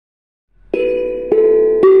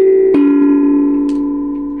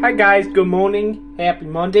Hi guys, good morning, happy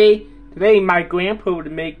Monday. Today my grandpa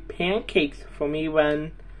would make pancakes for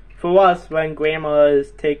us when grandma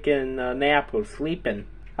is taking a nap or sleeping.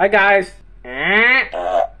 Hi guys.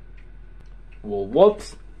 Well,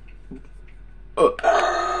 whoops.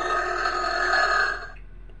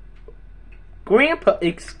 Grandpa,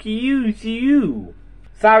 excuse you.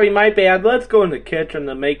 Sorry, my bad. Let's go in the kitchen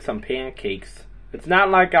to make some pancakes. It's not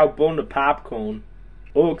like I'll burn the popcorn.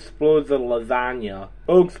 Or explode the lasagna.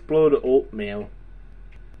 Or explode the oatmeal.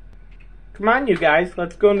 Come on, you guys.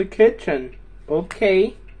 Let's go in the kitchen.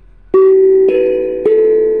 Okay.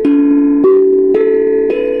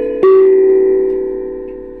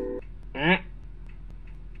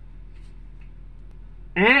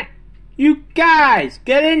 You guys,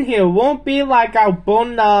 get in here. Won't be like I'll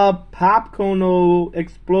burn the popcorn or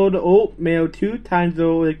explode the oatmeal 2 times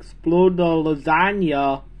or explode the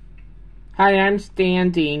lasagna. Hi, I'm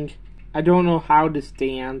standing. I don't know how to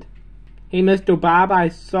stand. Hey, Mr. Bob, I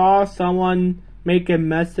saw someone making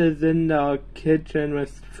messes in the kitchen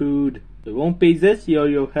with food. It won't be this year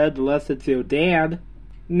your head unless it's your dad.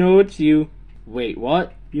 No, it's you. Wait,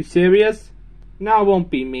 what? You serious? No, it won't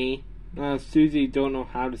be me. Susie don't know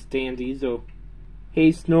how to stand either.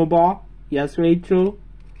 Hey, Snowball. Yes, Rachel?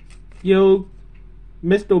 Yo,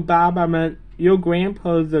 Mr. Bob, I meant your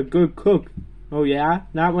grandpa's a good cook. Oh yeah?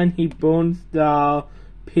 Not when he burns the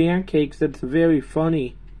pancakes. It's very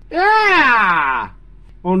funny. Ah!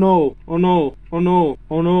 Oh no, oh no, oh no,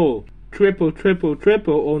 oh no. Triple, triple,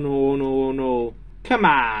 triple. Oh no, oh no, oh no. Come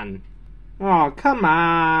on. Oh, come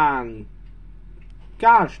on.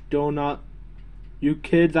 Gosh, donut. You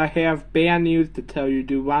kids, I have bad news to tell you.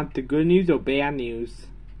 Do you want the good news or bad news?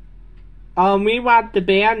 We want the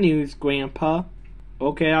bad news, Grandpa.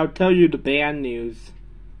 Okay, I'll tell you the bad news.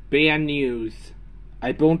 Bad news.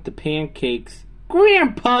 I burnt the pancakes.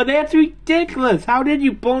 Grandpa, that's ridiculous. How did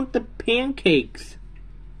you burn the pancakes?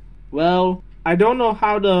 Well, I don't know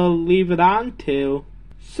how to leave it on till.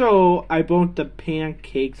 So, I burnt the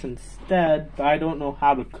pancakes instead. But I don't know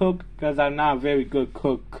how to cook because I'm not a very good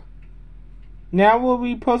cook. Now what are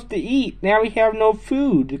we supposed to eat? Now we have no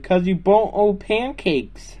food because you burnt old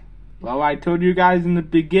pancakes. Well, I told you guys in the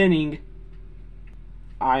beginning,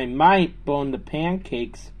 I might burn the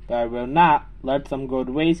pancakes, but I will not let them go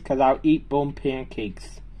to waste because I'll eat burned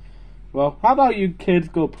pancakes. Well, how about you kids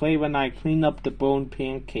go play when I clean up the burned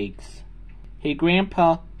pancakes? Hey,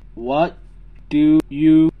 Grandpa, what do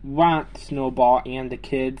you want, Snowball and the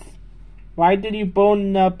kids? Why did you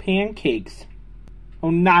burn the pancakes? Oh,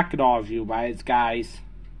 knock it off, you guys.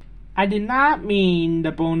 I did not mean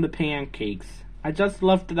to burn the pancakes. I just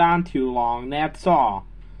left it on too long, that's all.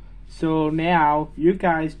 So now, you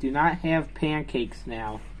guys do not have pancakes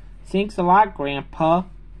now. Thanks a lot, Grandpa.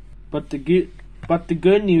 But the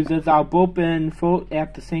good news is I'll burp and float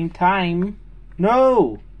at the same time.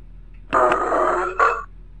 No!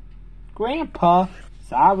 Grandpa,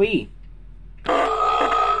 sorry.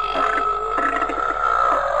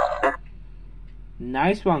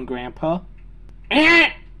 Nice one, Grandpa.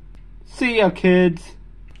 See ya, kids.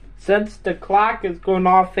 Since the clock is going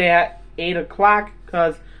off at 8 o'clock,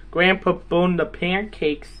 because Grandpa burned the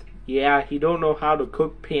pancakes. Yeah, he don't know how to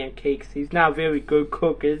cook pancakes. He's not a very good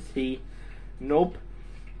cook, is he? Nope.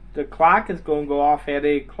 The clock is going to go off at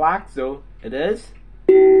 8 o'clock, so it is.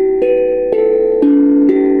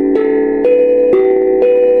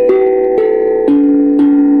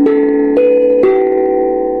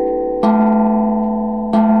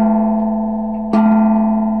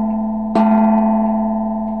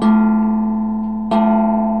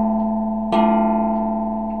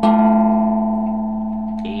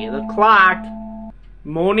 Clock.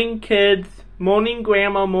 Morning, kids. Morning,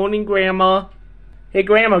 Grandma. Morning, Grandma. Hey,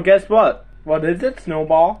 Grandma, guess what? What is it,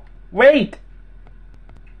 Snowball? Wait!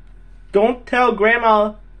 Don't tell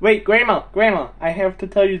Grandma. Wait, Grandma, I have to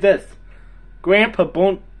tell you this. Grandpa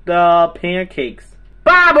burnt the pancakes.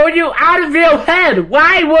 Bob, are you out of your head?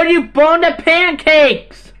 Why would you burn the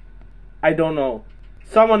pancakes? I don't know.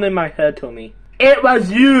 Someone in my head told me. It was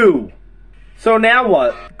you! So now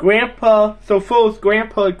what? First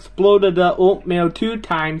Grandpa exploded the oatmeal 2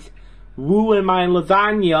 times, ruined my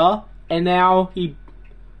lasagna, and now he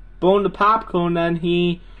burned the popcorn and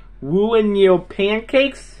he ruined your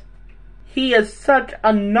pancakes? He is such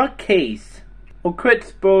a nutcase. Well, quit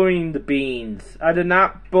spoiling the beans. I did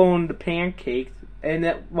not burn the pancakes, and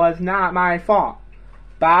it was not my fault.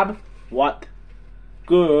 Bob, what?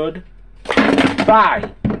 Good.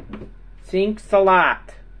 Bye. Thanks a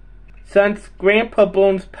lot. Since Grandpa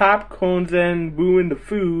burns popcorns and ruined the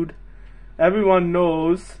food, everyone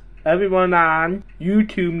on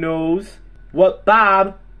YouTube knows what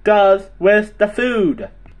Bob does with the food.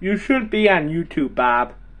 You shouldn't be on YouTube,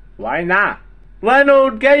 Bob. Why not?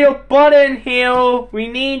 Leonard, get your butt in here. We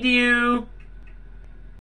need you.